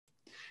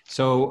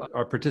So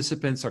our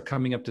participants are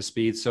coming up to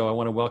speed. So I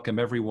want to welcome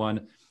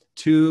everyone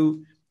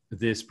to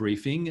this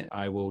briefing.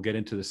 I will get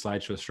into the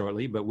slideshow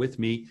shortly, but with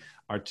me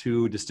are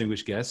two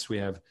distinguished guests. We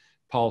have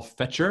Paul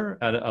Fetcher,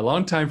 a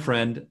longtime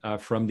friend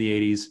from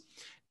the 80s,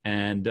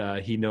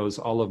 and he knows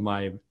all of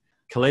my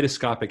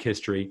kaleidoscopic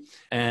history.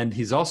 And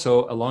he's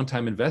also a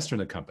longtime investor in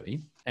the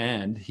company.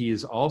 And he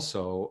is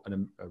also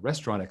a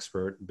restaurant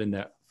expert, been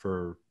that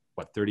for,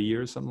 30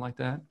 years, something like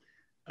that?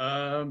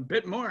 A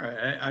bit more.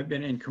 I've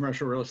been in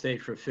commercial real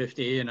estate for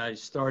 50, and I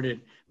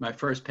started my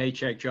first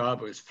paycheck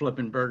job was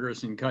flipping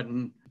burgers and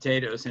cutting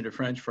potatoes into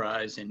French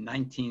fries in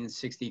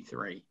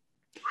 1963.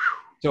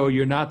 So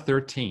you're not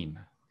 13?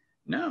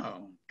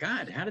 No.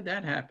 God, how did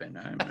that happen?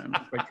 I'm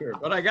not quite sure.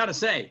 But I got to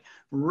say,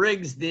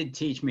 Riggs did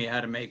teach me how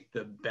to make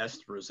the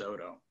best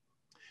risotto.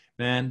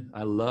 Man,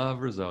 I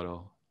love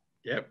risotto.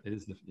 Yep. It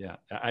is, yeah.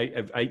 I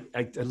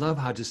love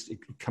how just it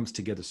comes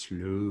together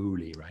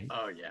slowly, right?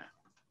 Oh, yeah.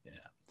 Yeah.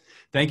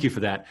 Thank you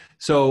for that.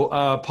 So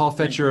Paul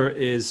Fetcher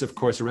is, of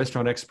course, a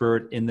restaurant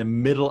expert in the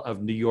middle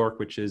of New York,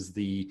 which is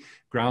the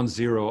ground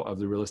zero of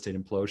the real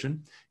estate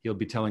implosion. He'll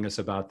be telling us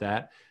about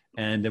that.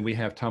 And then we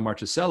have Tom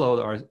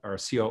Marchicello, our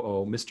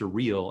COO, Mr.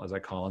 Real, as I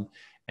call him,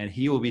 and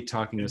he will be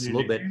talking to us a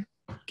little bit,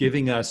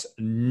 giving us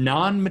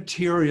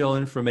non-material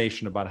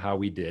information about how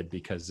we did,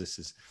 because this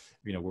is,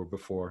 we're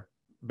before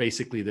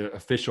basically the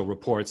official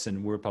reports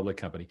and we're a public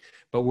company,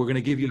 but we're going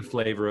to give you a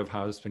flavor of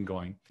how it's been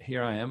going.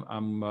 Here I am.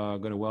 I'm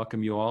going to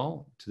welcome you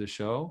all to the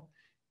show.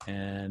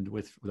 And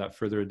without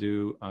further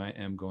ado, I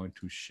am going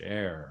to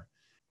share.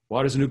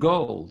 Water's new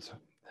gold,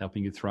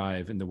 helping you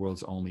thrive in the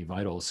world's only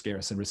vital,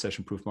 scarce, and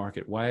recession-proof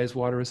market. Why is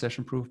water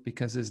recession-proof?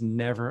 Because there's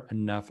never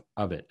enough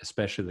of it,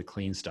 especially the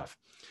clean stuff.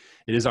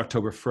 It is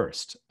October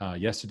 1st.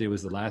 Yesterday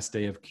was the last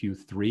day of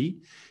Q3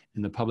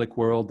 in the public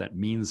world. That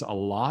means a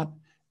lot.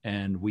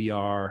 And we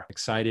are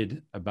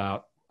excited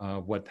about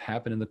what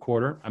happened in the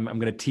quarter. I'm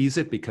going to tease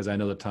it because I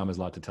know that Tom has a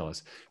lot to tell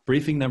us.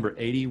 Briefing number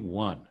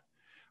 81.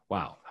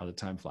 Wow, how the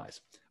time flies.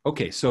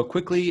 Okay, so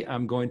quickly,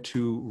 I'm going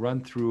to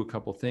run through a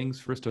couple things.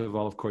 First of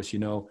all, of course,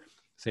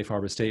 safe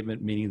harbor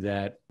statement, meaning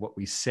that what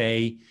we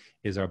say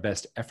is our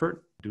best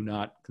effort. Do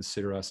not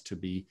consider us to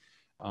be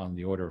on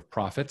the order of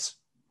prophets,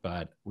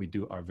 but we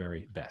do our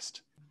very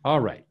best.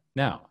 All right,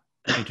 now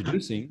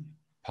introducing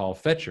Paul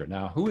Fetcher.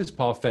 Now, who is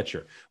Paul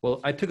Fetcher?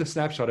 Well, I took a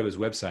snapshot of his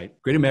website.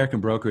 Great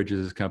American Brokerage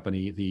is his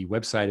company. The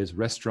website is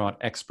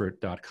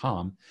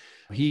restaurantexpert.com.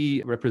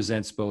 He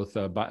represents both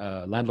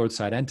landlord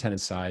side and tenant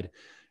side,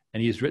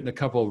 and he's written a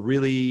couple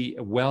really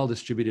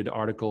well-distributed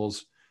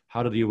articles,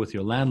 how to deal with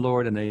your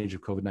landlord in the age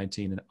of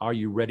COVID-19, and are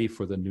you ready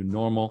for the new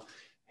normal?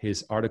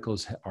 His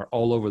articles are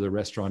all over the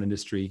restaurant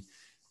industry.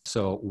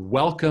 So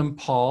welcome,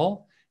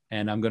 Paul.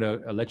 And I'm going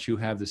to let you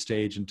have the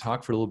stage and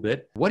talk for a little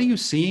bit. What are you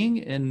seeing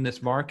in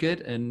this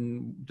market,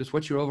 and just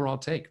what's your overall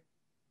take?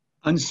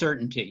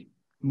 Uncertainty.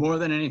 More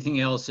than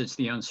anything else, it's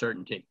the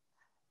uncertainty.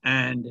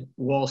 And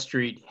Wall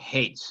Street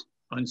hates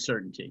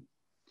uncertainty.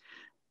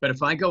 But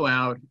if I go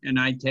out and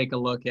I take a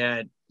look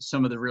at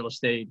some of the real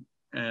estate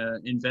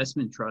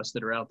investment trusts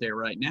that are out there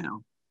right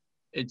now,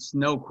 it's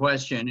no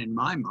question in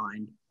my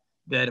mind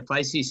that if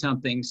I see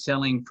something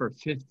selling for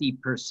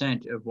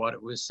 50% of what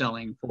it was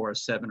selling for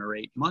 7 or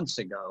 8 months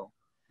ago,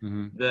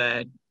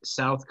 that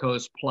South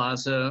Coast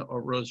Plaza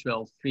or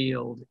Roosevelt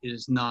Field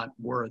is not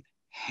worth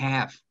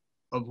half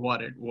of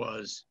what it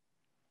was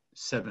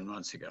 7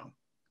 months ago.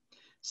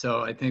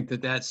 So I think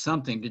that that's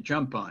something to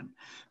jump on.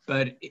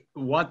 But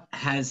what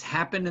has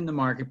happened in the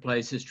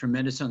marketplace is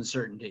tremendous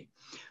uncertainty.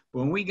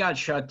 When we got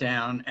shut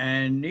down,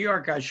 and New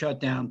York got shut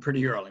down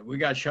pretty early. We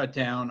got shut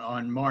down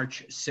on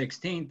March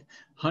 16th,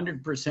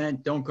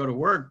 100%, don't go to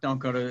work, don't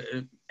go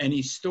to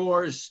any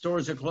stores.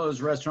 Stores are closed,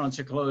 restaurants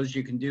are closed.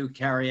 You can do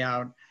carry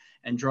out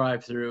and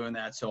drive through, and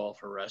that's all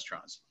for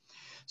restaurants.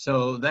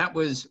 So that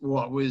was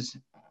what was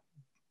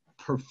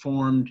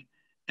performed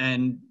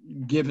and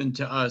given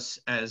to us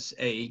as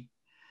an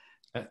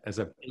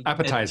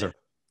appetizer.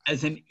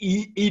 As an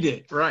eat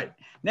it, right.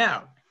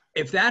 Now,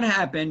 if that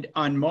happened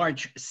on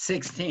March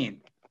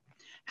 16th,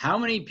 how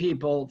many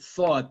people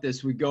thought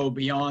this would go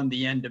beyond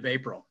the end of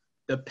April?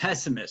 The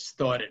pessimists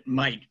thought it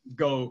might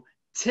go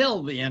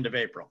till the end of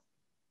April.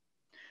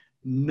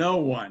 No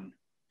one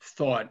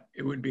thought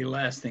it would be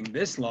lasting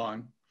this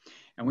long.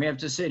 And we have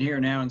to sit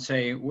here now and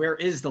say, where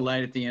is the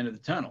light at the end of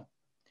the tunnel?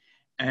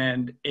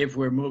 And if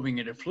we're moving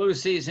into flu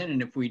season,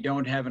 and if we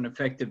don't have an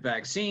effective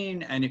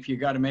vaccine, and if you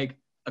got to make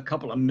a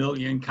couple of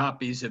million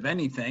copies of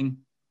anything,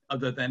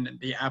 other than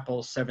the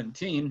Apple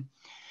 17,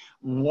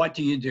 what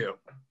do you do?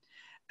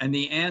 And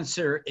the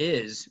answer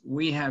is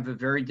we have a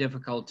very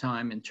difficult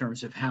time in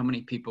terms of how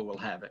many people will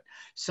have it.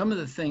 Some of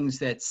the things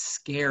that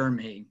scare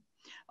me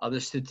are the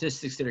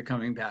statistics that are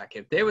coming back.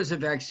 If there was a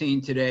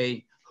vaccine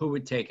today, who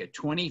would take it?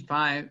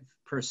 25%,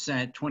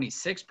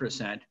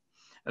 26%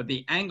 of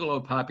the Anglo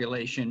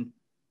population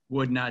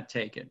would not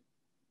take it.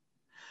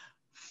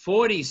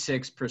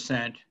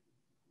 46%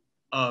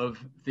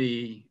 of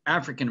the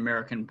African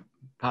American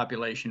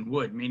population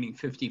would, meaning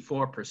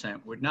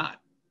 54% would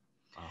not.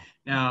 Wow.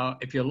 Now,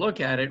 if you look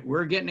at it,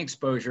 we're getting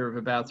exposure of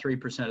about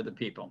 3% of the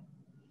people.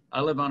 I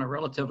live on a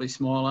relatively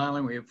small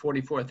island. We have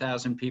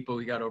 44,000 people.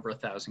 We got over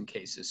 1,000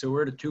 cases. So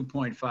we're at a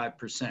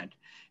 2.5%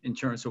 in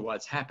terms of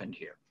what's happened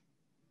here.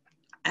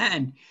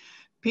 And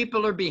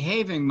people are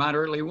behaving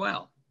moderately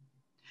well.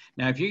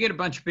 Now, if you get a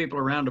bunch of people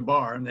around a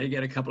bar and they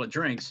get a couple of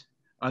drinks,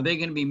 are they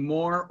going to be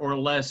more or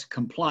less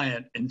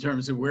compliant in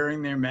terms of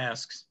wearing their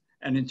masks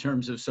and in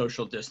terms of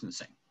social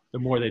distancing? The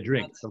more they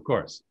drink, of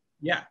course.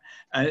 Yeah,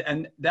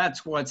 and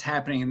that's what's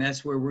happening, and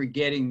that's where we're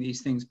getting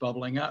these things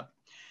bubbling up.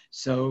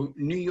 So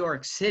New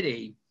York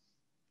City,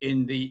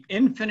 in the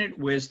infinite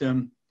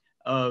wisdom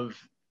of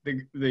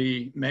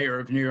the mayor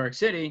of New York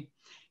City,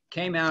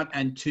 came out,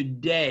 and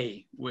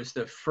today was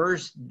the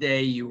first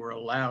day you were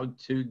allowed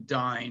to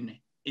dine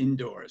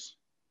indoors.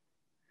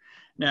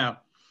 Now,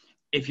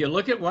 if you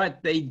look at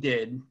what they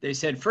did, they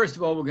said, first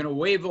of all, we're going to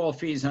waive all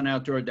fees on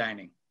outdoor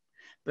dining.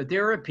 But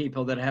there are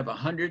people that have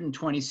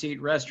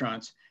 120-seat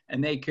restaurants,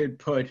 and they could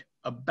put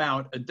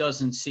about a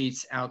dozen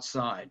seats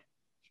outside.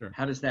 Sure.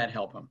 How does that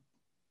help them?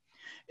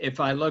 If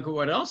I look at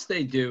what else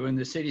they do, and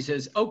the city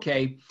says,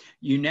 okay,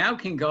 you now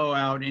can go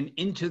out and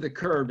into the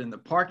curb in the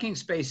parking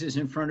spaces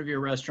in front of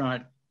your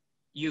restaurant,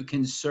 you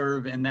can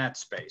serve in that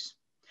space.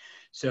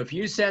 So if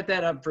you set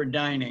that up for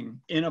dining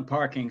in a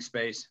parking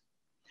space,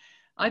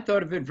 I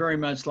thought of it very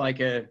much like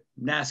a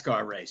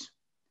NASCAR race.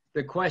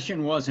 The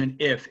question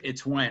wasn't if,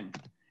 it's when.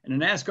 In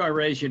a NASCAR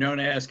race, you don't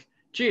ask,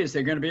 gee, is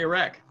there going to be a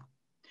wreck?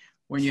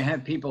 When you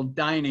have people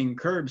dining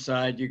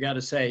curbside, you got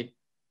to say,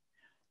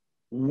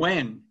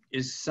 when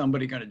is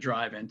somebody going to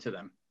drive into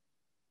them?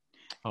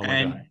 Oh,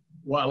 and God.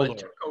 while it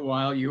took a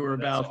while, you were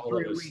That's about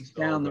 3 weeks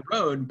down the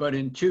road, but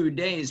in 2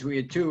 days, we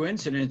had 2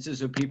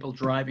 incidences of people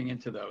driving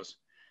into those.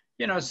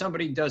 You know,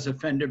 somebody does a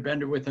fender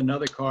bender with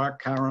another car,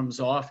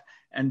 caroms off,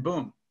 and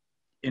boom,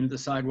 into the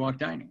sidewalk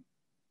dining.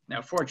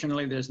 Now,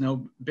 fortunately, there's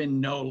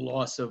been no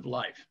loss of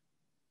life.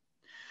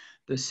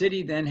 The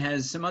city then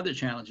has some other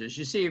challenges.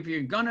 You see, if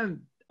you're going to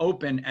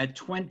open at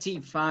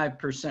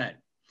 25%,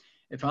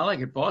 if I like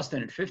at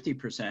Boston at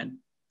 50%,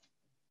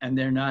 and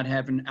they're not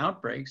having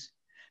outbreaks,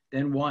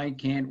 then why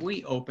can't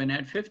we open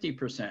at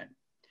 50%?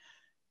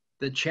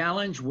 The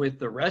challenge with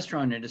the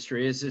restaurant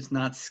industry is it's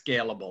not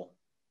scalable.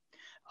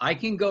 I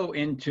can go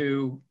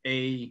into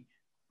a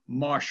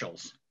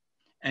Marshall's,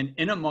 and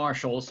in a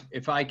Marshall's,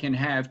 if I can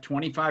have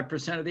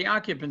 25% of the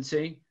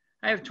occupancy,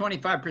 I have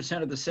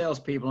 25% of the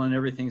salespeople and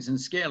everything's in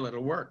scale,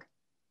 it'll work.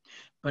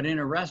 But in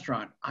a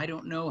restaurant, I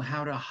don't know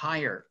how to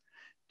hire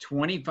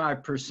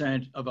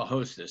 25% of a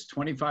hostess,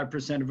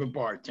 25% of a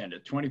bartender,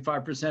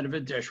 25% of a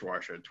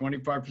dishwasher,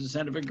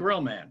 25% of a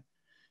grill man.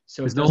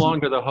 So it's no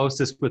longer the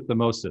hostess with the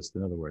mostest,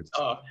 in other words.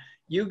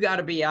 You got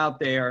to be out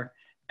there,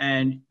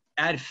 and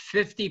at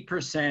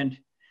 50%,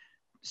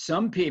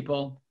 some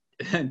people,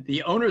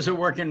 the owners are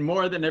working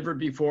more than ever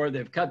before.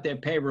 They've cut their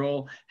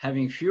payroll,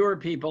 having fewer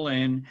people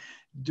in,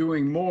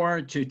 doing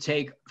more to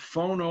take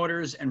phone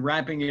orders and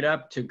wrapping it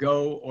up to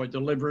go or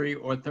delivery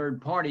or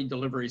third-party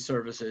delivery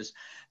services.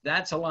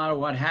 That's a lot of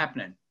what's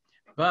happening.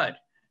 But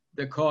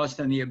the cost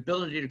and the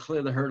ability to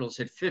clear the hurdles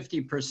at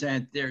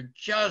 50%, they're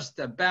just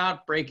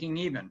about breaking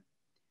even.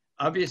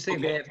 Obviously,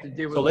 okay. They have to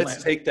deal with. So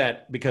let's take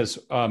that, because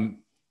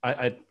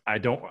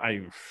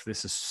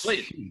this is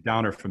a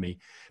downer for me.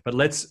 But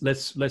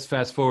let's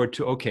fast forward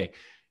to, okay,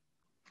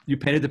 you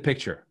painted the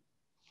picture.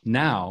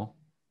 Now,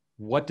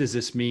 what does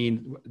this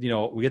mean? You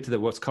know, we get to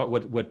what's called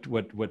what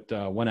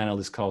one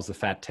analyst calls the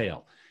fat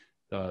tail,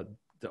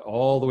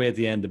 all the way at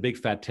the end, the big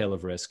fat tail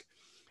of risk.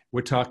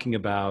 We're talking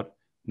about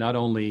not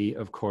only,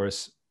 of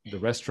course, the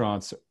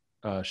restaurants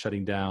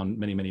shutting down,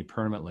 many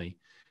permanently,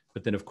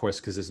 but then, of course,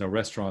 because there's no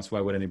restaurants, why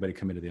would anybody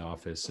come into the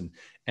office?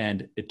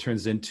 And it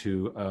turns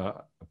into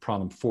a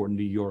problem for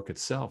New York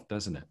itself,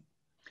 doesn't it?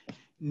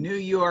 New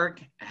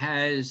York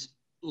has,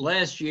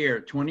 last year,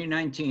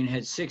 2019,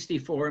 had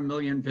 64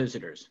 million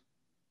visitors.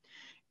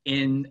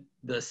 In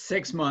the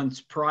 6 months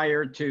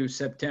prior to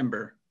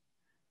September,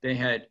 they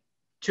had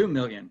 2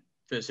 million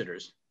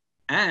visitors.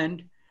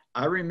 And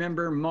I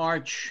remember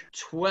March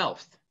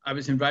 12th, I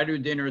was invited to a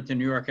dinner at the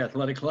New York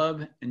Athletic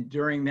Club. And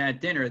during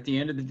that dinner, at the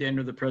end of the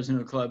dinner, the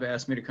president of the club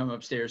asked me to come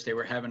upstairs. They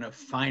were having a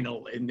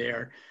final in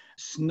their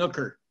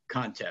snooker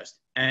contest.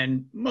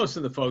 And most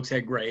of the folks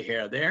had gray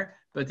hair there,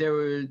 but there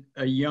was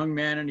a young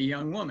man and a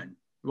young woman.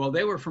 Well,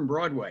 they were from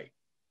Broadway.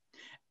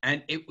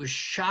 And it was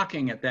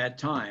shocking at that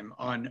time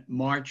on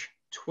March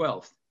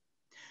 12th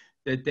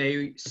that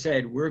they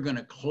said, we're going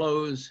to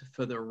close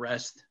for the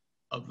rest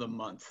of the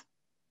month.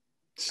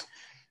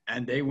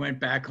 And they went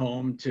back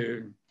home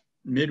to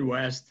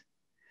Midwest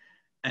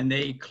and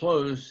they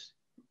closed,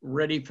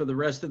 ready for the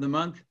rest of the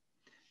month.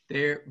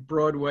 Their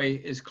Broadway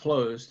is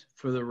closed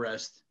for the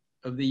rest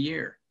of the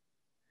year.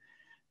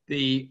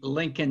 The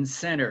Lincoln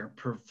Center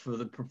for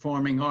the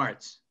Performing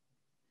Arts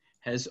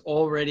has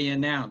already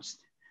announced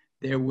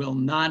there will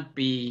not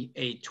be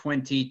a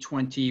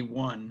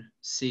 2021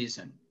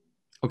 season.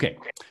 Okay,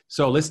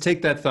 so let's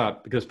take that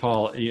thought, because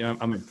Paul, you know,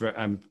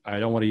 I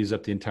don't want to use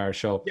up the entire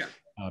show. Yeah.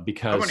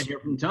 Because I want to hear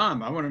from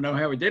Tom. I want to know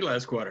how we did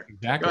last quarter.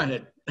 Exactly. Go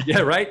ahead. Yeah,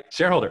 right.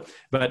 Shareholder.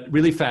 But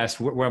really fast,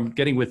 where I'm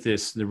getting with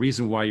this, the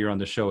reason why you're on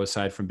the show,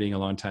 aside from being a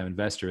longtime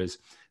investor, is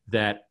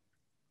that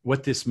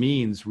what this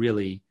means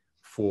really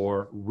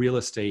for real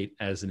estate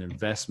as an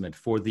investment,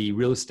 for the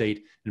real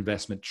estate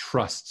investment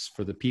trusts,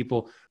 for the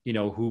people,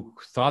 who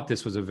thought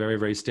this was a very,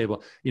 very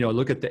stable,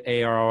 look at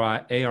the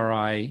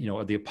ARI,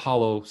 the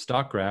Apollo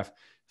stock graph,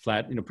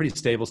 flat, pretty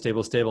stable,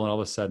 stable, stable. And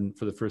all of a sudden,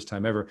 for the first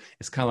time ever,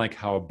 it's kind of like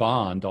how a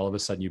bond, all of a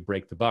sudden you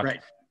break the buck.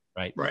 Right.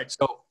 Right. Right.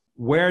 So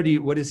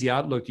what is the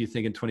outlook, do you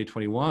think, in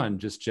 2021,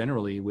 just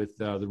generally with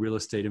the real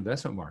estate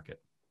investment market?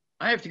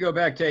 I have to go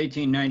back to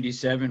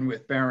 1897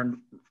 with Baron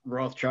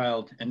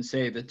Rothschild and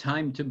say the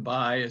time to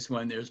buy is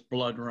when there's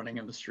blood running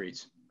in the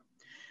streets.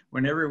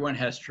 When everyone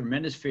has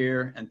tremendous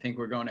fear and think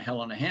we're going to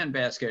hell in a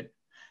handbasket,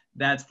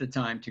 that's the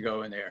time to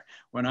go in there.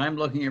 When I'm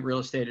looking at real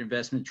estate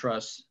investment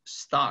trusts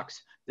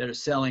stocks that are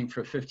selling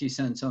for 50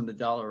 cents on the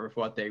dollar of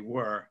what they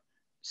were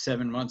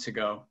 7 months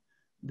ago,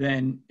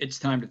 then it's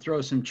time to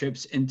throw some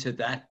chips into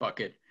that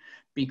bucket,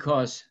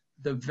 because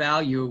the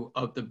value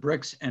of the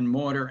bricks and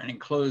mortar and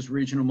enclosed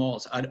regional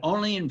malls, I'd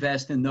only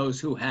invest in those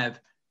who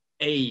have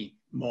A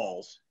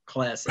malls,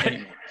 class A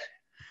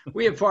malls.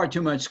 We have far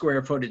too much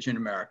square footage in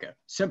America.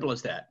 Simple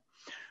as that.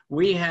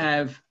 We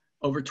have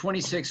over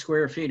 26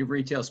 square feet of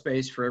retail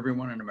space for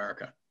everyone in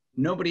America.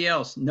 Nobody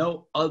else,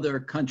 no other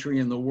country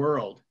in the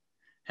world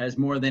has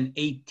more than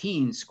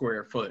 18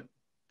 square foot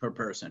per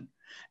person.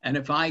 And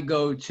if I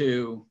go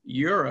to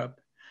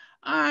Europe,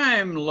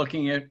 I'm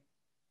looking at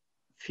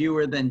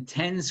fewer than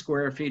 10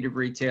 square feet of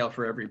retail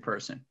for every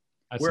person.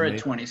 We're amazing.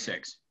 At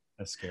 26.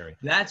 That's scary.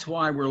 That's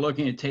why we're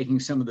looking at taking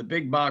some of the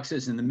big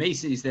boxes and the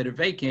Macy's that are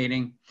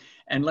vacating,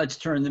 and let's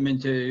turn them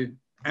into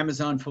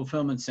Amazon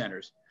fulfillment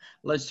centers.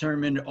 Let's turn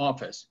them into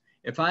office.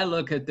 If I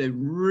look at the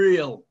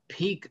real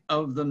peak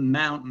of the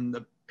mountain,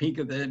 the peak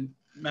of the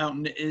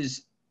mountain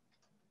is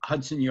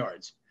Hudson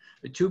Yards,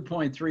 a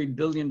 $2.3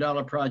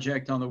 billion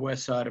project on the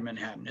west side of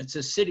Manhattan. It's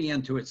a city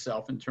unto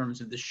itself in terms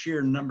of the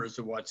sheer numbers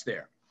of what's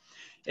there.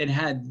 It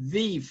had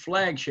the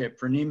flagship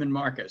for Neiman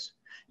Marcus.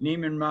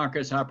 Neiman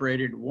Marcus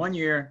operated 1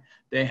 year.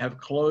 They have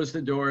closed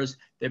the doors.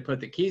 They put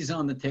the keys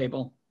on the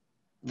table.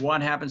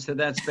 What happens to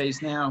that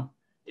space now?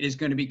 It is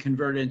going to be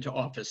converted into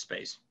office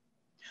space.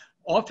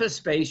 Office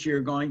space,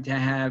 you're going to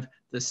have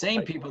the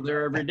same people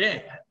there every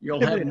day.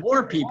 You'll have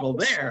more people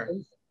there.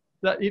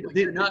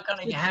 You're not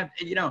going to have,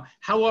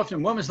 how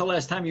often, when was the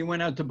last time you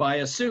went out to buy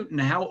a suit,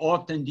 and how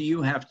often do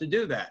you have to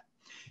do that?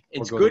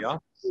 It's good for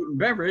food and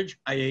beverage.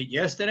 I ate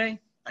yesterday.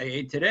 I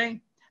ate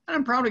today, and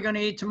I'm probably going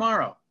to eat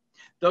tomorrow.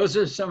 Those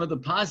are some of the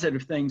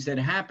positive things that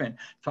happen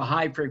for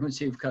high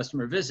frequency of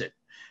customer visit.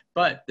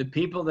 But the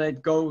people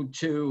that go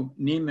to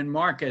Neiman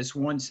Marcus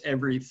once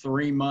every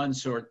 3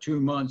 months or 2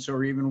 months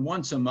or even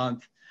once a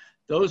month,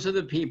 those are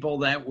the people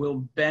that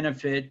will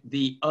benefit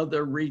the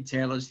other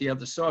retailers, the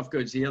other soft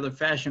goods, the other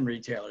fashion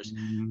retailers.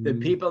 Mm-hmm. The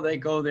people that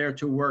go there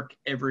to work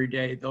every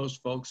day, those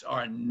folks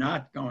are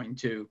not going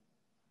to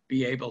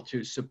be able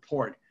to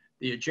support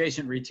the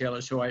adjacent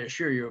retailers, who I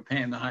assure you are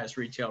paying the highest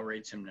retail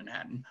rates in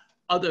Manhattan,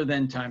 other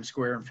than Times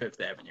Square and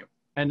Fifth Avenue.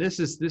 And this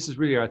is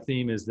really our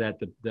theme, is that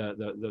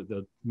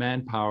the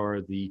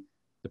manpower, the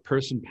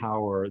person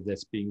power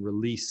that's being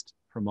released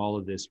from all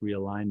of this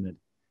realignment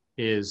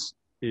is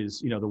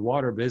the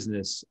water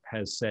business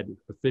has said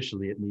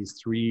officially it needs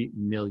 3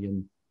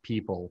 million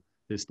people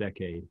this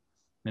decade,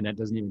 and that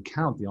doesn't even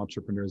count the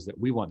entrepreneurs that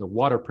we want, the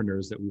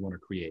waterpreneurs that we want to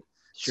create.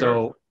 Sure.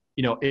 So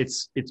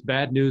it's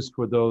bad news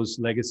for those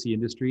legacy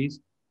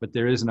industries, but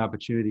there is an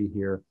opportunity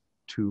here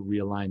to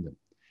realign them.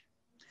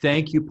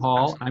 Thank you,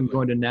 Paul. Absolutely. I'm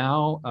going to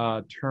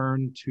now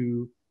turn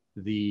to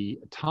the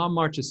Tom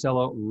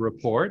Marchicello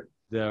report.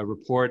 The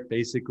report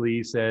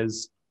basically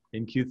says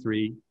in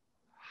Q3,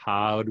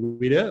 how do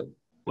we do?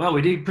 Well,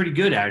 we did pretty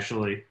good,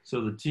 actually.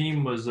 So the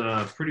team was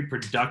pretty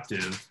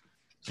productive.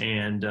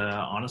 And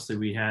honestly,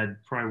 we had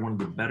probably one of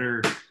the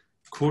better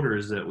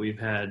quarters that we've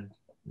had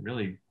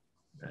really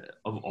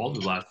of all the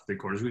last 3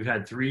 quarters. We've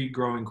had 3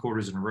 growing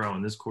quarters in a row,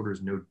 and this quarter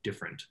is no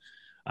different.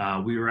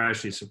 We were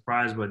actually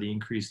surprised by the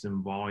increase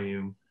in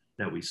volume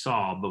that we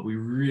saw, but we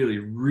really,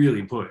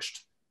 really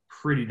pushed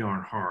pretty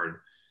darn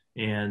hard.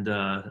 And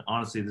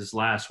honestly, this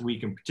last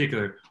week in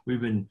particular,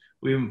 we've been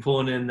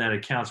pulling in that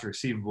accounts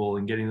receivable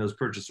and getting those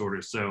purchase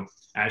orders. So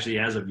actually,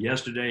 as of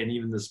yesterday and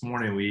even this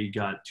morning, we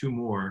got 2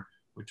 more,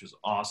 which was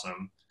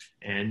awesome.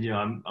 And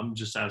I'm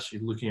just actually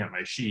looking at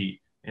my sheet,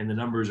 and the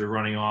numbers are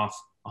running off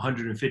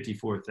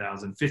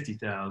 154,000,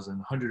 50,000,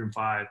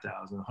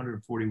 105,000,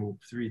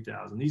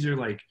 143,000. These are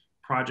like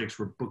projects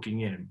we're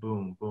booking in,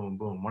 boom, boom,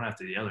 boom, one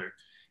after the other.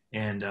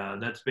 And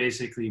that's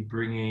basically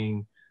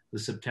bringing the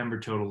September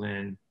total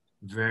in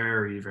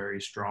very,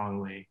 very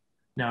strongly.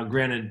 Now,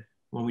 granted,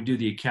 when we do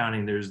the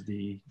accounting, there's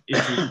the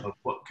issue of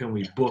what can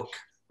we book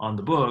on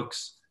the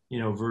books,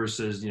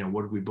 versus,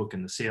 what do we book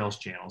in the sales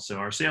channel. So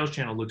our sales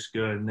channel looks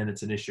good, and then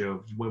it's an issue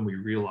of when we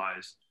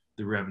realize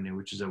the revenue,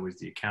 which is always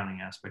the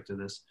accounting aspect of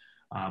this.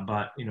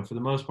 But, for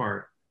the most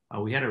part,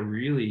 we had a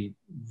really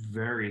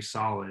very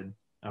solid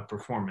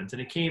performance,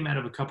 and it came out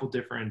of a couple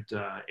different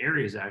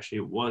areas. Actually,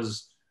 it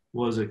was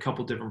was a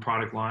couple different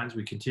product lines.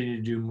 We continue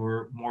to do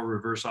more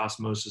reverse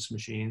osmosis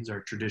machines,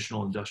 our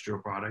traditional industrial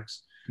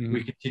products. Mm-hmm.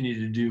 We continue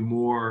to do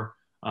more,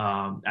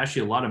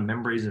 actually a lot of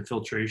membranes and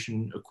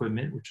filtration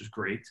equipment, which is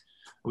great.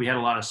 We had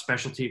a lot of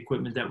specialty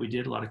equipment that we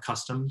did, a lot of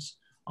customs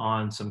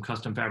on some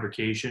custom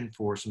fabrication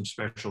for some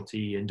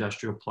specialty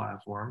industrial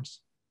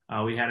platforms.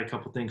 We had a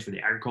couple things for the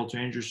agriculture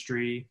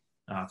industry,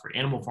 for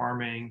animal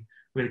farming.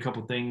 We had a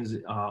couple things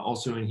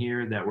also in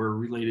here that were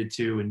related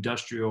to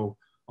industrial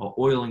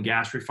oil and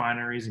gas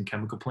refineries and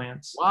chemical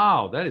plants.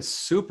 Wow, that is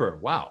super.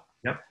 Wow.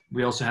 Yep.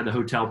 We also had the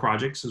hotel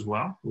projects as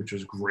well, which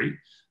was great.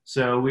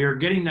 So we are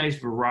getting nice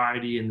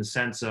variety in the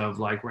sense of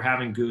like we're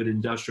having good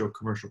industrial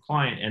commercial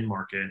client end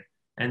market,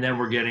 and then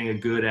we're getting a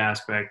good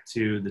aspect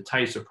to the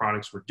types of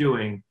products we're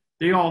doing.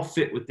 They all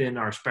fit within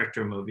our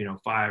spectrum of,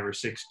 5 or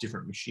 6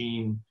 different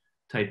machine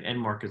type end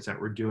markets that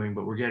we're doing,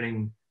 but we're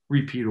getting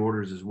repeat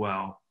orders as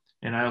well.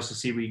 And I also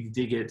see we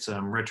did get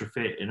some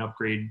retrofit and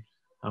upgrade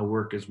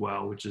work as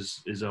well, which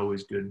is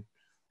always good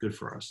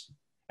for us.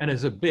 And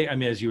as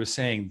as you were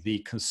saying,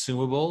 the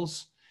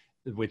consumables,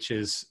 which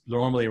is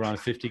normally around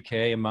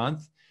 50K a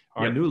month,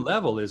 our new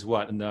level is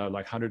what, in the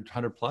like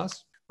 100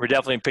 plus? We're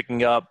definitely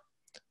picking up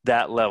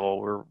that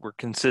level. We're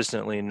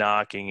consistently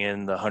knocking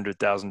in the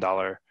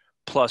 $100,000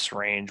 plus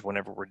range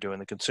whenever we're doing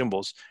the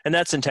consumables. And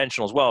that's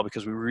intentional as well,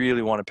 because we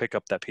really want to pick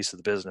up that piece of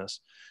the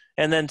business.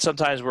 And then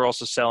sometimes we're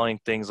also selling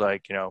things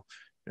like,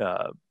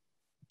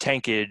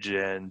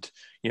 tankage and,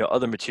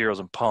 other materials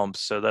and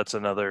pumps. So that's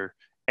another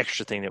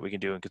extra thing that we can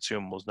do in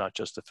consumables, not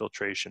just the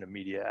filtration and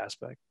media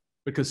aspect.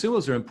 But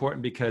consumables are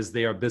important because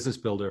they are business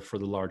builder for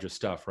the larger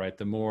stuff, right?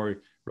 The more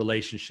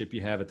relationship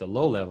you have at the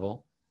low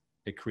level,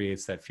 it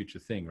creates that future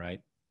thing, right?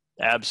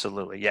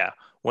 Absolutely. Yeah.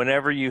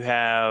 Whenever you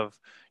have,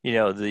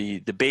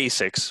 the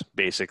basics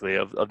basically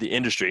of the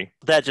industry,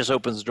 that just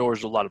opens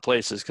doors to a lot of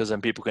places, because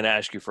then people can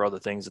ask you for other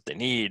things that they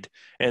need.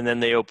 And then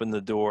they open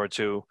the door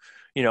to,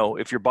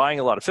 if you're buying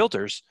a lot of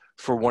filters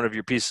for one of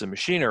your pieces of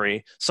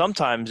machinery,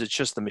 sometimes it's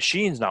just the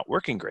machine's not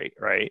working great,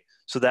 right?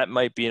 So that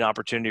might be an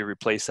opportunity to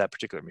replace that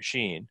particular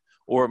machine,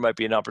 or it might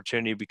be an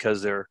opportunity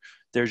because they're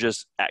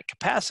just at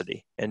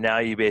capacity. And now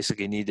you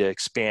basically need to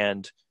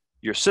expand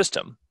your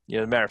system.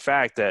 As a matter of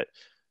fact, that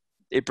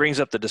it brings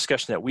up the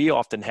discussion that we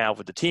often have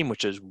with the team,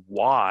 which is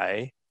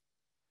why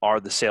are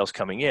the sales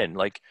coming in?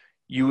 Like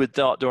you would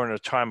thought during the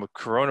time of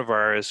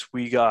coronavirus,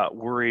 we got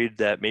worried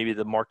that maybe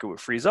the market would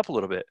freeze up a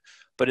little bit,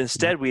 but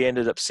instead we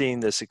ended up seeing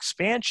this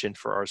expansion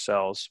for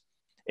ourselves.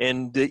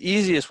 And the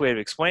easiest way of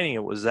explaining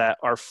it was that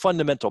our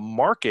fundamental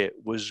market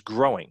was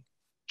growing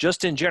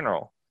just in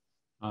general.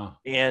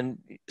 And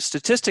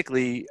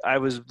statistically, I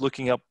was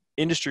looking up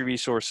industry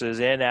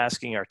resources and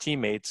asking our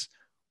teammates,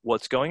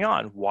 what's going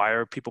on? Why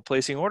are people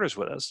placing orders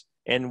with us?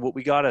 And what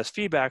we got as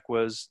feedback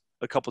was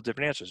a couple of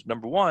different answers.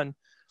 Number one,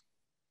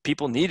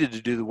 people needed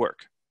to do the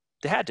work.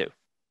 They had to,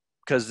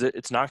 because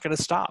it's not going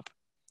to stop.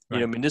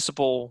 Right.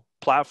 Municipal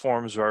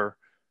platforms are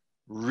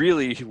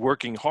really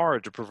working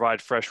hard to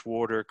provide fresh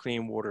water,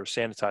 clean water,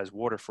 sanitized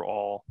water for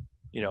all,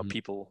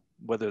 people,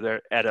 whether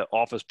they're at an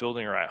office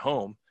building or at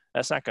home.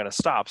 That's not going to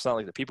stop. It's not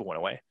like the people went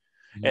away.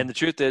 Mm-hmm. And the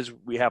truth is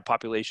we have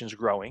populations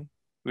growing.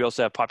 We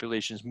also have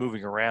populations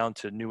moving around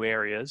to new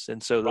areas.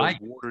 And so those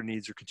water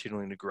needs are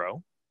continuing to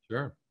grow.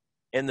 Sure.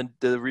 And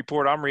the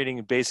report I'm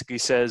reading basically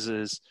says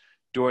is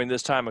during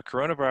this time of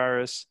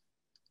coronavirus,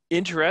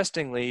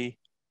 interestingly,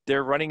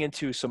 they're running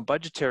into some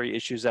budgetary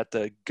issues at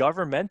the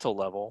governmental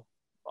level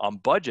on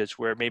budgets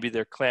where maybe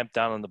they're clamped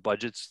down on the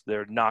budgets.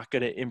 They're not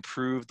going to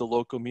improve the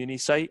local muni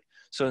site.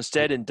 So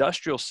instead,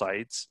 industrial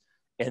sites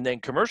and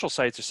then commercial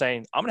sites are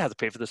saying, I'm going to have to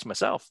pay for this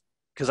myself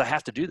because I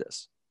have to do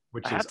this.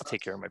 I have to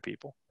take care of my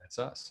people. That's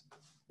us.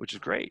 Which is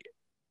great.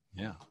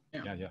 Yeah,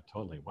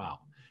 totally. Wow.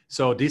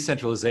 So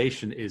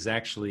decentralization is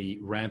actually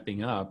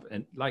ramping up,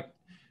 and like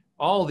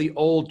all the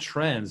old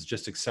trends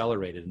just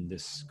accelerated in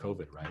this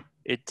COVID, right?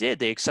 It did.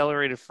 They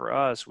accelerated for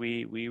us.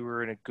 We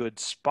were in a good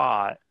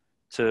spot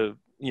to,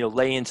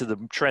 lay into the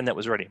trend that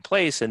was already in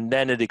place, and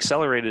then it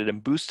accelerated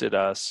and boosted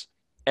us.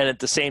 And at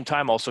the same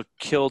time also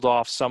killed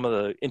off some of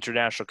the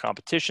international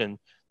competition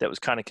that was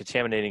kind of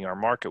contaminating our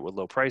market with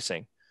low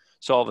pricing.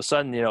 So all of a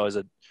sudden,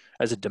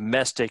 as a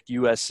domestic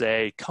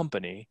USA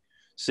company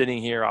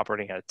sitting here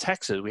operating out of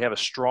Texas, we have a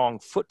strong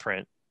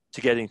footprint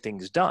to getting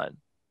things done.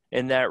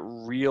 And that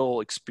real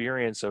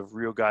experience of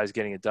real guys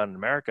getting it done in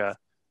America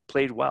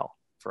played well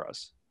for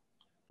us.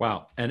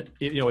 Wow. And,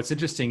 what's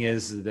interesting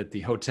is that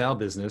the hotel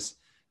business,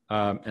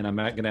 and I'm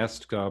going to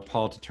ask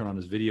Paul to turn on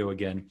his video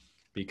again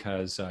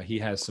because he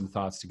has some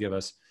thoughts to give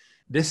us.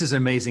 This is an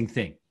amazing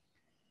thing.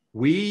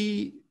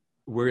 We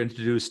were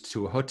introduced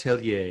to a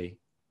hotelier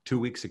 2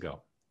 weeks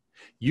ago.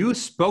 You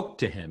spoke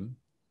to him,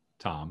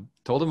 Tom,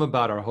 told him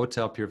about our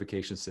hotel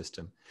purification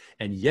system.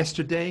 And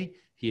yesterday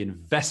he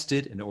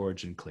invested in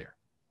Origin Clear.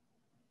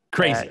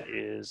 Crazy. That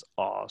is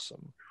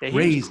awesome. Yeah,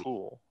 Crazy. He's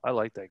cool. I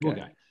like that guy. Cool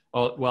guy.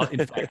 Oh, well,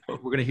 in fact, we're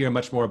going to hear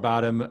much more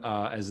about him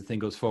as the thing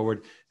goes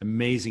forward.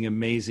 Amazing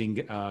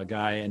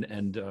guy.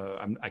 And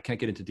I can't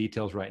get into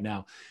details right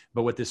now.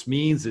 But what this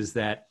means is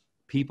that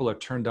people are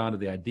turned on to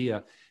the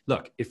idea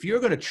look, if you're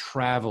going to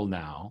travel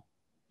now,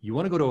 you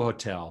want to go to a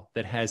hotel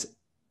that has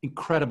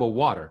incredible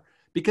water,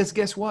 because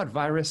guess what?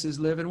 Viruses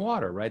live in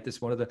water, right?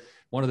 That's one of the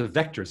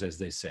vectors, as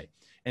they say.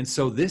 And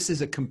so this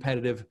is a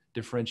competitive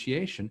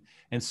differentiation.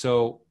 And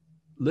so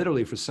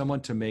literally for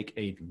someone to make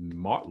a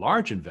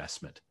large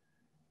investment,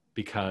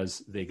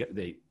 because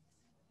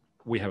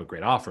we have a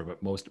great offer,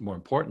 but more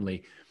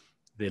importantly,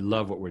 they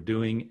love what we're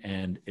doing,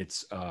 and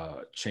it's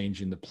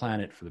changing the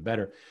planet for the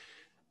better.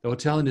 The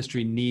hotel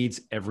industry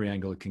needs every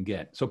angle it can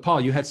get. So Paul,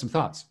 you had some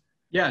thoughts.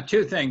 Yeah,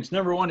 two things.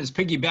 Number one is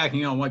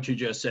piggybacking on what you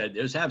just said.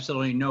 There's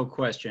absolutely no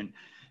question.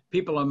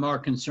 People are more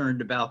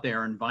concerned about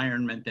their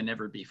environment than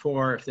ever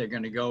before. If they're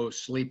going to go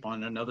sleep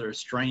on another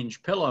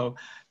strange pillow,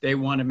 they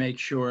want to make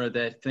sure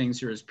that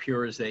things are as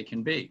pure as they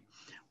can be.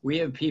 We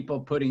have people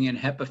putting in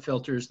HEPA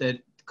filters that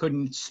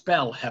couldn't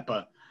spell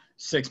HEPA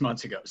 7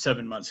 months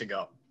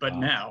ago, but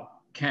now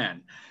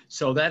can.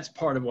 So that's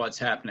part of what's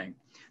happening.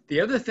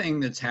 The other thing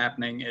that's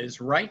happening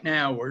is right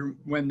now,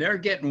 when they're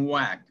getting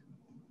whacked,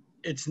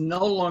 it's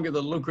no longer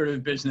the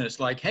lucrative business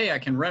like, hey, I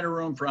can rent a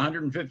room for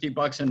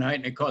 $150 a night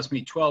and it costs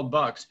me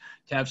 $12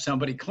 to have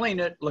somebody clean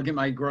it. Look at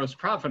my gross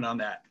profit on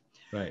that.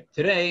 Right.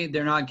 Today,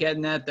 they're not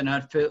getting that. They're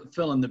not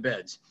filling the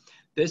beds.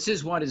 This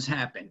is what has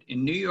happened.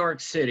 In New York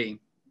City,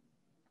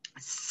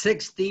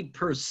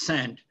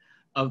 60%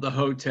 of the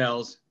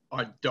hotels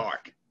are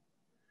dark.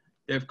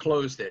 They've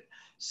closed it.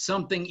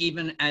 Something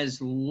even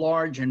as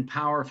large and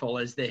powerful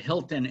as the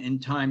Hilton in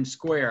Times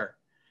Square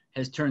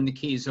has turned the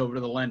keys over to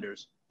the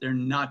lenders. They're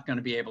not going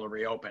to be able to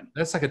reopen.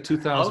 That's like a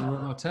 2,000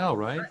 room hotel,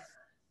 right?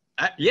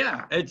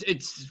 Yeah,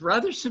 it's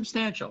rather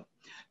substantial.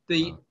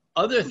 The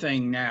other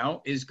thing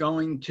now is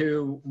going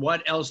to,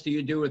 what else do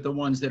you do with the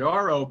ones that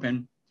are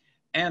open?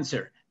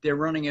 Answer, they're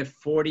running at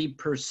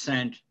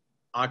 40%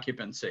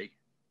 occupancy.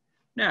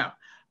 Now,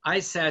 I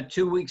sat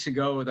 2 weeks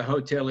ago with a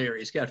hotelier.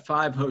 He's got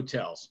 5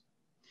 hotels.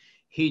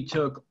 He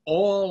took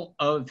all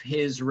of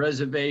his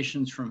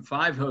reservations from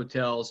 5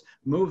 hotels,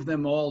 moved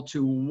them all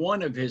to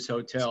one of his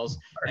hotels,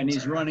 and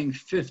he's running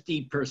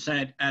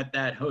 50% at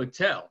that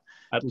hotel.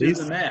 At Do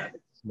least the math,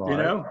 smart. you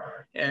know?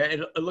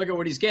 Look at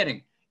what he's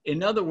getting.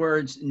 In other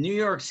words, New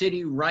York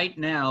City right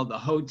now, the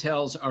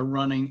hotels are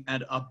running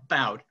at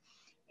about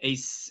a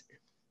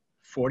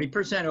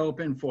 40%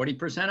 open,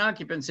 40%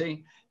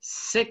 occupancy,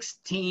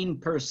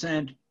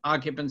 16%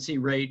 occupancy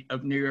rate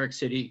of New York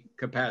City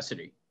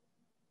capacity.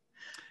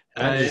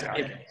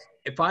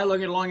 If I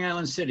look at Long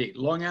Island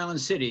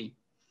City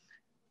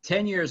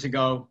 10 years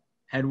ago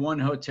had 1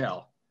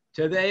 hotel.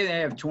 Today they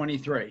have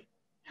 23.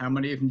 How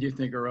many of them do you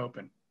think are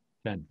open?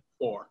 10.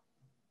 4.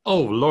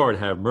 Oh, Lord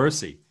have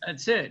mercy.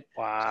 That's it.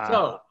 Wow.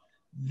 So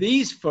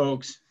these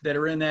folks that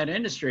are in that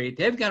industry,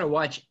 they've got to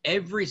watch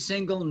every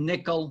single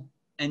nickel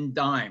and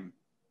dime.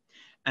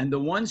 And the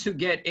ones who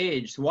get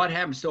aged, what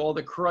happens to all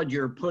the crud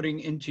you're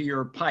putting into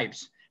your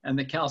pipes and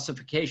the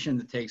calcification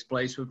that takes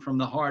place from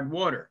the hard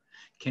water?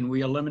 Can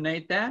we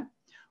eliminate that?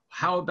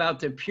 How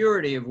about the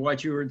purity of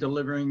what you are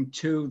delivering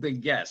to the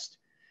guest?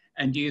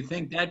 And do you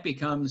think that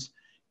becomes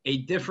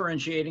a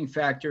differentiating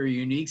factor, a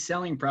unique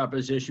selling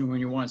proposition when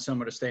you want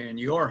someone to stay in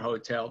your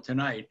hotel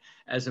tonight,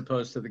 as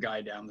opposed to the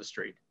guy down the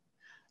street?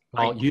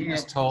 Well, you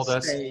just told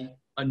us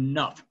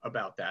enough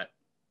about that.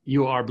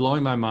 You are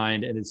blowing my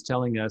mind, and it's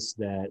telling us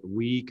that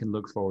we can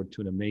look forward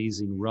to an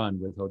amazing run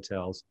with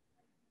hotels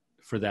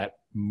for that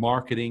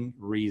marketing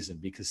reason,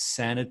 because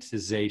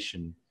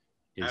sanitization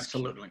is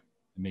absolutely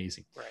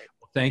amazing. Right.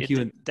 Well, thank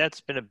you. And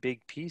that's been a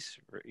big piece.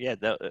 Yeah,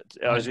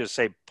 I was going to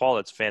say, Paul,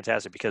 it's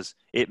fantastic because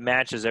it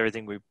matches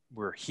everything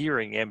we're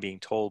hearing and being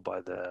told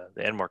by the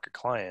end market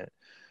client.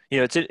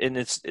 You know,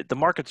 the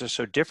markets are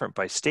so different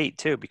by state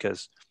too,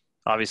 because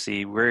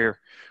obviously we're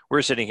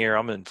sitting here,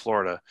 I'm in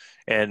Florida,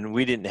 and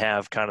we didn't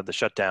have kind of the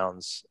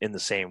shutdowns in the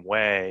same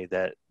way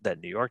that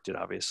New York did,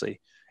 obviously.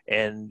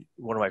 And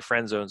one of my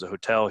friends owns a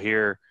hotel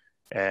here,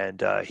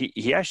 and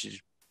he actually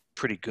is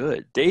pretty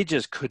good. They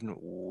just couldn't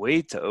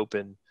wait to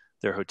open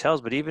their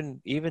hotels, but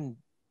even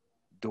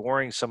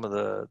during some of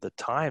the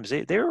times,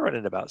 they were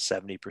running about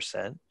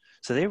 70%.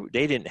 So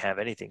they didn't have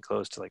anything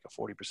close to like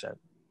a 40%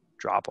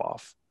 drop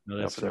off.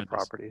 No, for their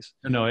properties.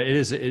 No,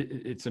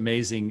 it's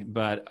amazing.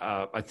 But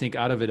I think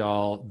out of it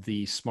all,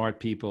 the smart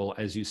people,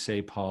 as you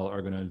say, Paul,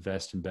 are going to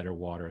invest in better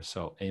water.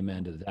 So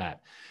amen to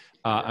that.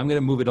 I'm going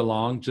to move it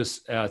along.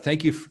 Just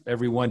thank you,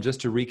 everyone.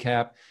 Just to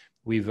recap,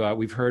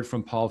 we've heard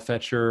from Paul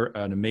Fetcher,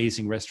 an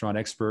amazing restaurant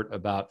expert,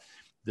 about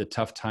the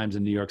tough times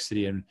in New York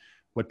City and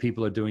what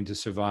people are doing to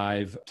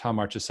survive. Tom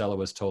Marchisello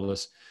has told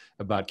us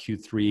about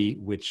Q3,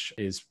 which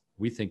is,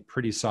 we think,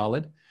 pretty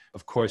solid.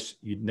 Of course,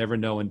 you'd never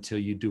know until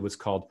you do what's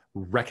called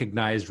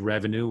recognized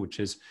revenue, which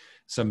is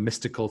some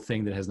mystical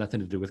thing that has nothing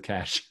to do with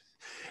cash.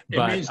 It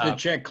means the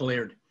check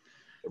cleared.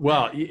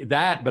 Well,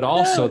 that, but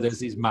also there's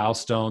these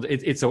milestones.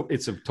 It's a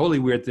totally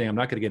weird thing. I'm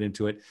not going to get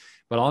into it,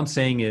 but all I'm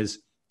saying is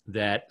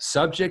that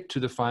subject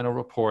to the final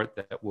report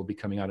that will be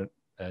coming out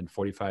in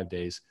 45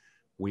 days,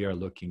 we are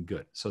looking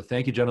good. So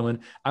thank you, gentlemen.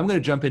 I'm going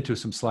to jump into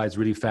some slides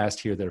really fast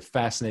here that are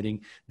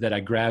fascinating that I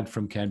grabbed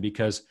from Ken,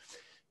 because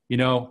You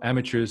know,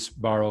 amateurs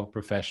borrow,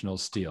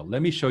 professionals steal.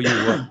 Let me show you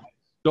what I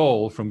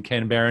stole from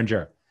Ken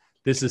Berenger.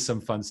 This is some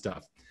fun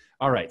stuff.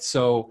 All right,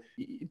 so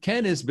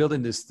Ken is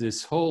building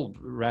this whole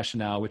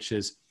rationale, which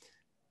is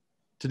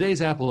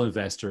today's Apple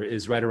investor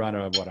is right around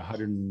what,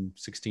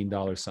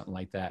 $116, something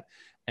like that.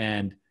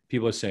 And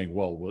people are saying,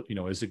 well, you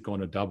know, is it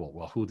going to double?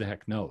 Well, who the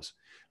heck knows?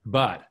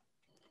 But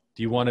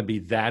do you want to be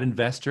that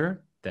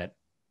investor that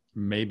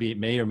maybe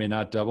may or may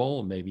not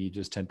double, maybe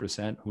just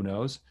 10%, who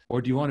knows?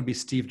 Or do you want to be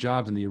Steve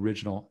Jobs in the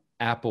original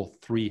Apple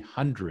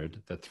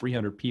 300, the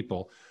 300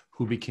 people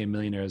who became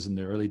millionaires in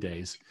the early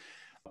days?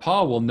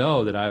 Paul will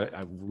know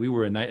that we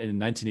were in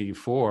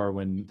 1984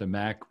 when the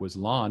Mac was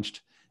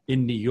launched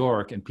in New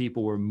York, and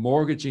people were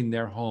mortgaging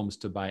their homes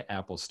to buy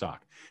Apple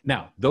stock.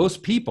 Now, those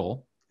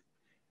people,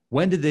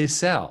 when did they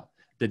sell?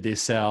 Did they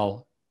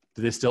still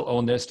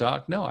own their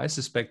stock? No, I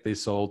suspect they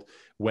sold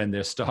when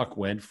their stock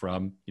went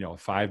from, you know,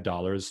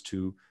 $5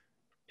 to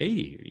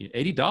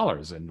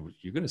 $80, and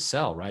you're going to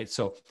sell, right?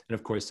 So, and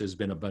of course, there's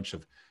been a bunch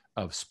of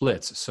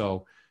splits.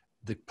 So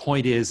the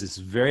point is, it's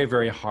very,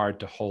 very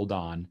hard to hold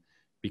on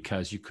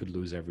because you could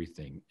lose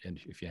everything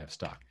if you have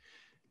stock.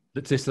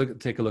 Let's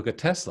take a look at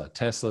Tesla.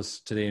 Tesla's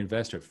today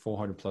investor at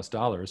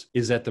 $400+.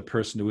 Is that the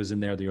person who was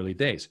in there the early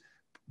days?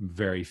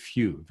 Very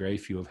few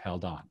have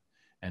held on.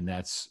 And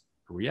that's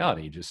a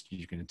reality.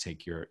 You're going to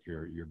take your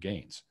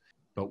gains.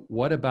 But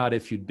what about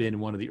if you'd been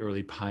one of the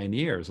early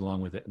pioneers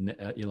along with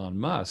Elon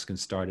Musk and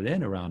started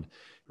in around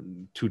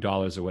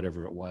 $2 or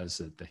whatever it was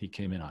that he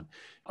came in on?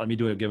 Let me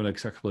give a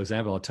couple of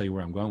examples. I'll tell you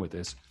where I'm going with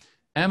this.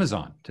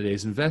 Amazon,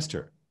 today's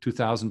investor,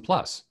 2,000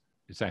 plus.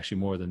 It's actually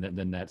more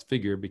than that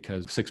figure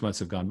because 6 months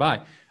have gone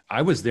by.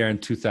 I was there in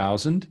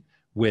 2000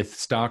 with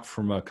stock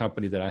from a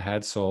company that I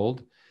had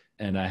sold,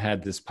 and I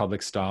had this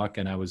public stock,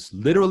 and I was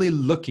literally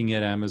looking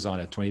at Amazon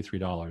at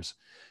 $23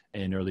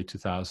 in early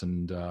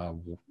 2000,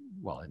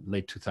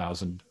 late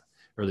 2000,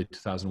 early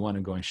 2001,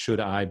 and going, should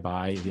I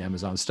buy the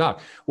Amazon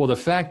stock? Well, the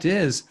fact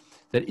is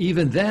that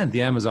even then,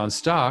 the Amazon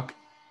stock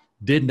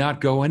did not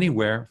go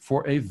anywhere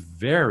for a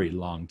very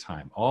long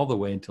time, all the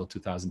way until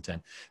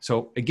 2010.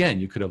 So again,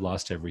 you could have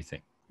lost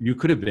everything. You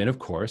could have been, of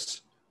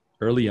course,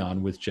 early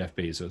on with Jeff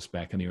Bezos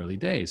back in the early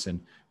days. And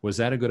was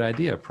that a good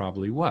idea?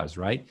 Probably was,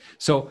 right?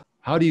 So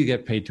how do you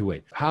get paid to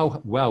wait?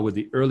 How well would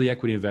the early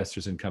equity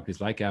investors in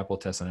companies like Apple,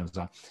 Tesla, and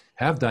Amazon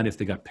have done if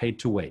they got paid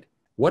to wait?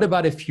 What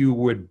about if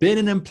you had been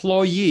an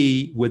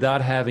employee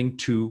without having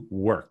to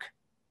work?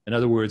 In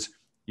other words,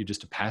 you're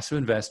just a passive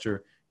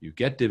investor, you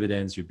get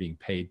dividends, you're being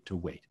paid to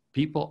wait.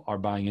 People are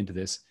buying into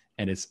this,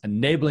 and it's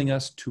enabling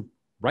us to,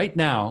 right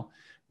now,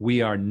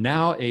 we are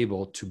now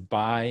able to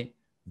buy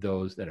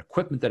that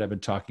equipment that I've been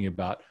talking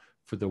about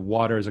for the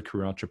water as a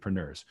career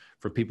entrepreneurs,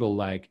 for people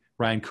like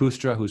Ryan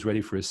Kustra, who's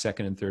ready for his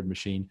second and third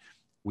machine.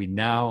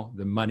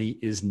 The money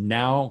is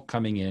now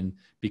coming in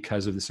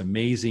because of this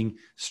amazing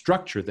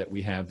structure that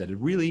we have that it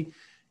really,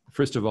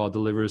 first of all,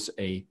 delivers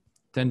a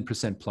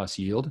 10% plus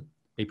yield,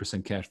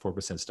 8% cash,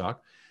 4%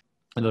 stock.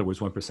 In other words,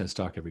 1%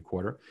 stock every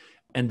quarter.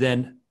 And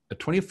then a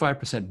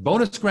 25%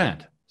 bonus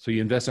grant. So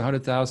you invest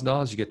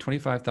 $100,000, you get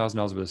 $25,000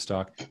 worth of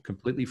stock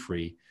completely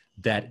free.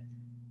 That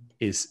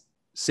is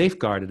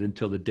safeguarded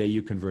until the day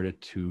you convert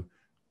it to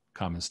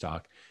common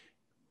stock.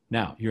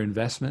 Now, your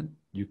investment,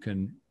 you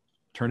can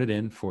turn it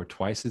in for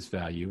twice its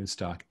value in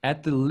stock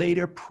at the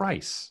later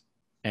price.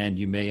 And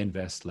you may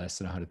invest less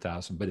than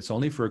 $100,000, but it's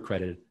only for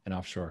accredited and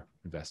offshore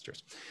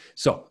investors.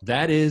 So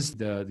that is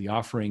the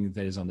offering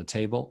that is on the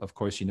table. Of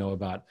course, you know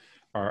about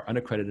our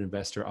unaccredited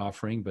investor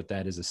offering, but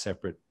that is a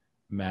separate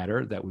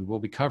matter that we will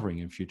be covering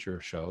in future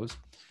shows.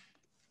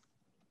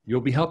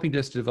 You'll be helping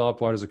us to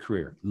develop water as a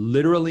career,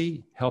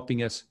 literally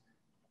helping us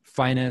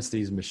finance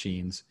these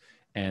machines,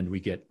 and we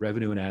get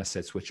revenue and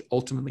assets, which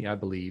ultimately I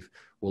believe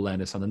will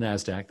land us on the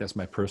NASDAQ. That's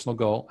my personal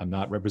goal. I'm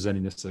not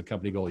representing this as a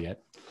company goal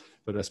yet,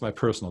 but that's my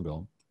personal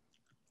goal.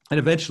 And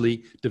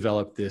eventually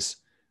develop this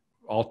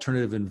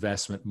alternative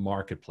investment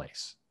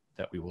marketplace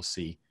that we will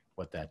see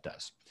what that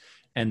does.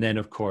 And then,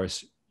 of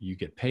course, you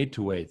get paid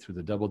to wait through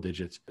the double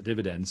digits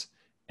dividends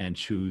and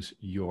choose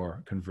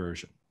your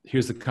conversion.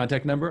 Here's the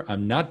contact number.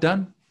 I'm not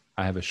done.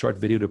 I have a short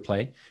video to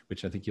play,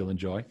 which I think you'll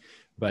enjoy.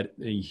 But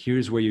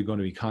here's where you're going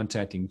to be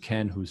contacting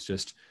Ken, who's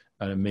just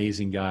an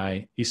amazing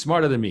guy. He's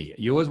smarter than me.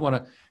 You always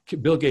want to,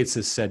 Bill Gates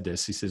has said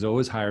this. He says,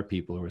 always hire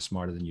people who are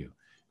smarter than you.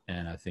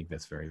 And I think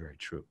that's very, very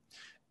true.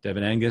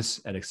 Devin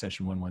Angus at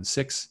extension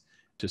 116.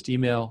 Just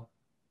email,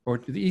 or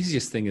the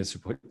easiest thing is to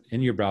put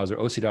in your browser,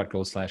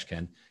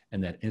 oc.gold/Ken,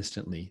 and that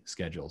instantly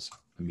schedules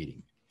a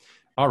meeting.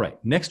 All right,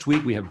 next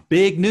week we have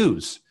big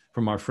news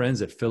from our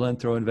friends at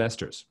Philanthro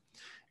Investors.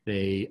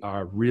 They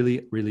are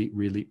really, really,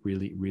 really,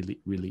 really, really,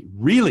 really,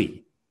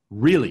 really,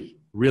 really,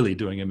 really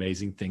doing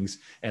amazing things.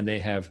 And they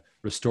have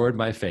restored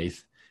my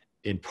faith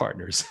in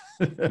partners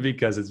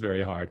because it's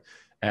very hard,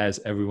 as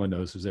everyone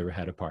knows who's ever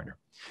had a partner.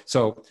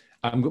 So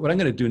what I'm going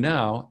to do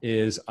now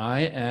is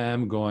I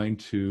am going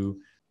to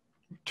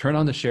turn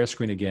on the share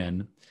screen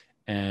again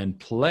and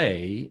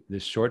play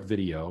this short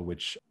video,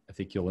 which I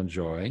think you'll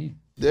enjoy.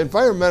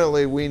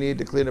 Environmentally, we need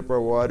to clean up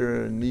our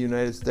water, and the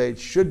United States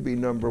should be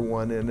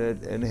 #1 in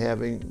it and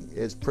having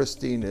as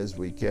pristine as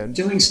we can.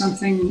 Doing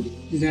something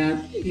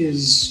that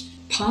is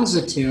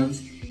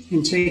positive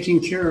in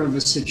taking care of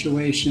a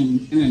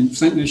situation in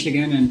Flint,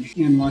 Michigan, and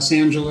in Los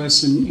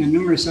Angeles, and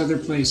numerous other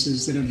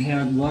places that have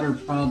had water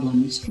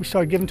problems. We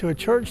started giving to a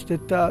church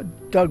that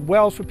dug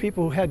wells for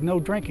people who had no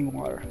drinking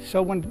water.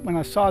 So when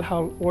I saw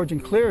how Origin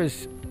Clear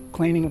is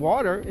cleaning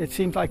water, it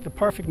seemed like the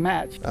perfect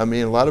match. I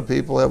mean, a lot of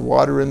people have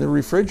water in their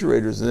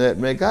refrigerators and that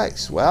make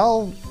ice.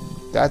 Well,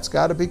 that's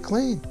got to be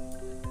clean,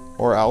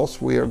 or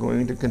else we are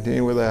going to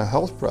continue with the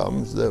health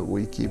problems that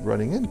we keep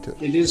running into.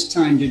 It is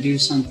time to do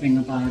something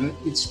about it.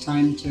 It's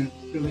time to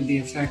really be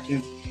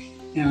effective.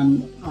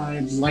 And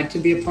I'd like to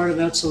be a part of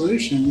that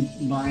solution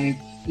by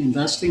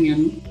investing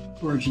in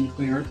Origin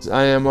Clear.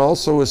 I am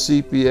also a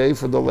CPA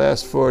for the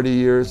last 40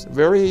 years,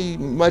 very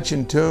much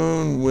in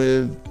tune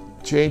with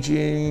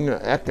changing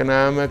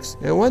economics.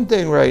 And one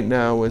thing right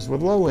now is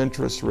with low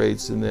interest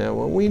rates and that,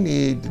 what we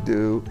need to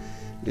do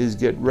is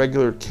get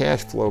regular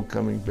cash flow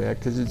coming back,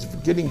 because it's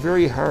getting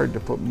very hard to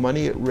put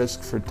money at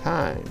risk for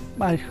time.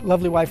 My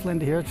lovely wife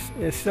Linda here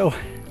is so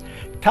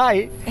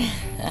tight.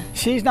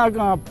 She's not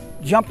going to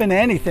jump into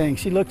anything.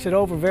 She looks it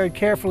over very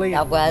carefully.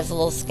 I was a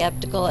little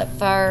skeptical at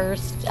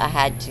first. I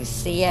had to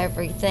see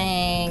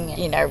everything,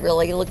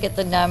 really look at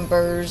the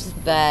numbers,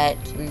 but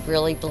we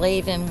really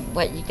believe in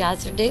what you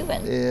guys are doing.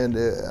 And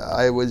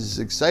I was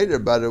excited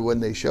about it when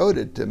they showed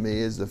it to me,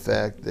 is the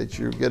fact that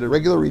you get a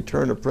regular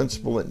return of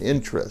principal and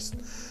interest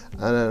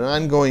on an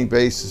ongoing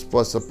basis,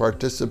 plus a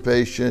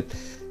participation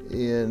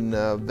in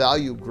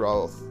value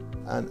growth,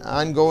 an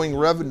ongoing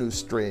revenue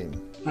stream.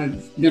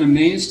 I've been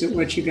amazed at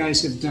what you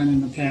guys have done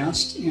in the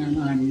past,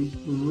 and I'm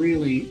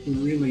really,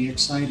 really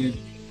excited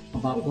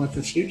about what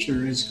the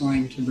future is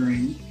going to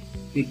bring,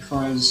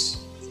 because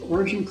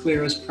Origin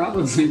Clear is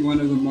probably one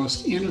of the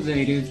most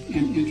innovative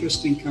and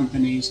interesting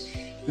companies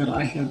that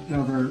I have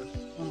ever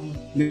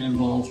been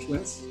involved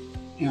with.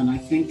 And I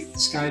think the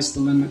sky's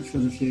the limit for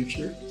the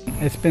future.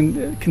 It's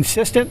been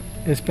consistent,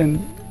 it's been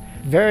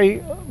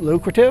very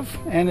lucrative,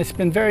 and it's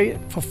been very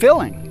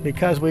fulfilling,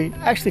 because we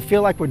actually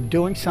feel like we're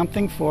doing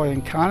something for the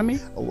economy.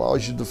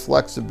 Allows you the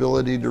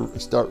flexibility to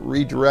start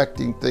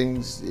redirecting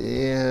things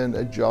and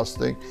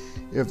adjusting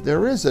if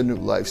there is a new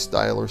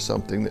lifestyle or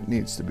something that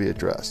needs to be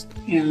addressed.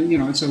 And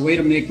it's a way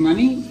to make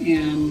money,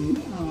 and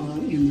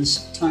in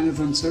this time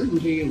of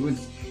uncertainty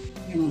with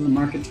the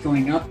market's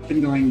going up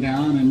and going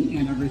down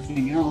and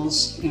everything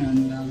else,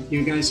 and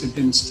you guys have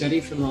been steady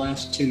for the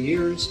last 2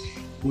 years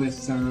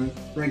with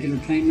regular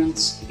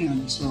payments,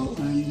 and so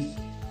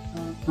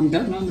I'm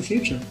betting on the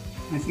future.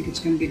 I think it's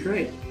going to be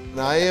great.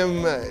 I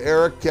am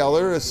Eric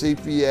Keller, a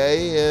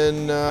CPA,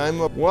 and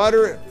I'm a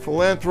water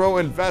philanthro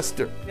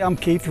investor. I'm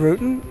Keith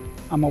Rutan.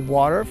 I'm a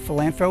water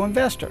philanthro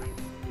investor.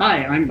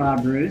 Hi, I'm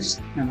Bob Roos,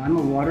 and I'm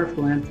a water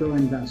philanthro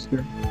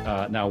investor.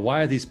 Now,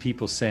 why are these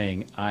people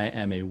saying I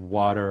am a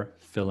water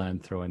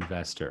philanthro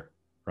investor,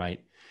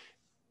 right?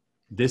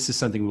 This is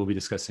something we'll be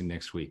discussing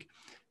next week.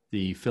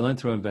 The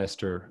philanthro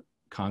investor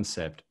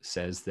concept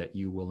says that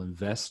you will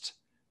invest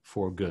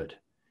for good,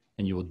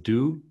 and you will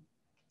do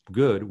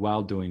good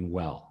while doing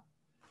well.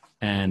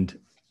 And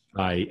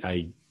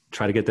I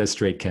try to get that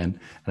straight, Ken,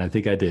 and I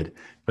think I did.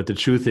 But the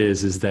truth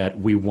is that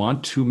we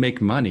want to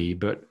make money,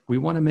 but we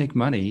want to make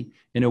money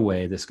in a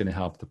way that's going to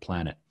help the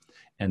planet.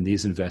 And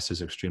these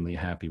investors are extremely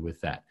happy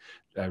with that.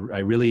 I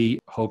really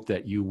hope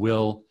that you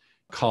will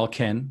call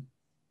Ken,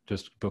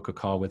 just book a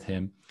call with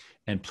him,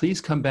 and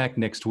please come back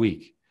next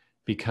week,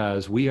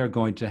 because we are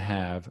going to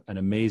have an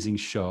amazing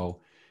show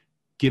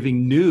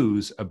giving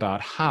news about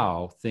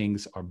how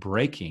things are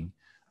breaking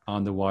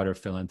on the water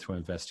philanthro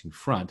investing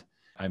front.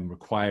 I'm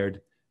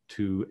required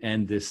to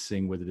end this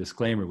thing with a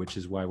disclaimer, which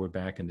is why we're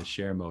back in the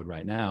share mode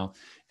right now.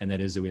 And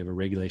that is that we have a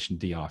Regulation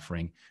D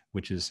offering,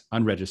 which is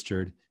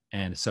unregistered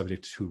and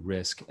subject to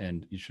risk,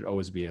 and you should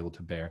always be able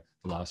to bear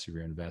the loss of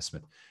your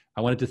investment.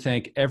 I wanted to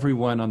thank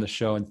everyone on the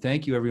show, and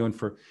thank you everyone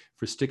for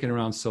sticking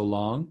around so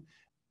long.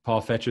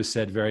 Paul Fetcher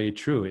said, very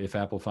true, if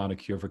Apple found a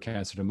cure for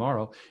cancer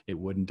tomorrow, it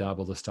wouldn't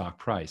double the stock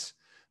price.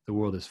 The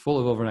world is full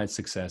of overnight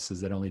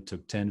successes that only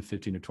took 10,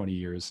 15, or 20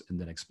 years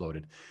and then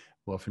exploded.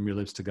 Well, from your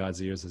lips to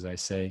God's ears, as I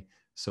say.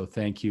 So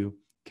thank you.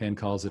 Ken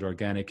calls it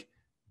organic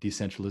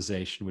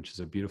decentralization, which is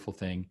a beautiful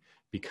thing,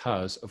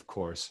 because, of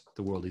course,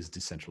 the world is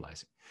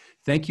decentralizing.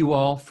 Thank you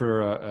all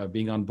for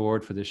being on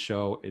board for this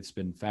show. It's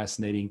been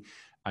fascinating.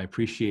 I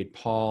appreciate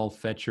Paul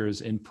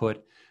Fetcher's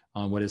input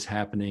on what is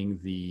happening,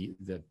 the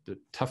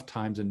tough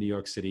times in New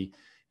York City,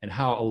 and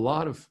how a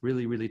lot of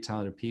really, really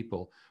talented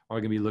people are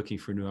going to be looking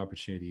for new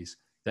opportunities.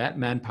 That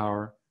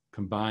manpower,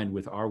 combined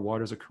with our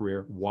water as a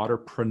career,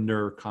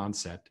 waterpreneur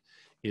concept,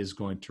 is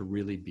going to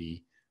really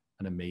be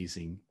an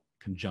amazing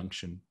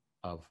conjunction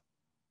of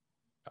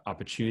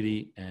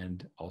opportunity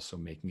and also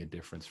making a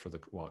difference for the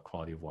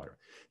quality of water.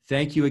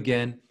 Thank you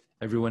again.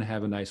 Everyone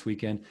have a nice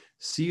weekend.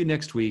 See you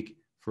next week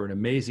for an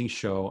amazing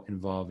show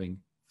involving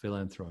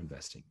philanthro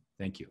investing.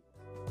 Thank you.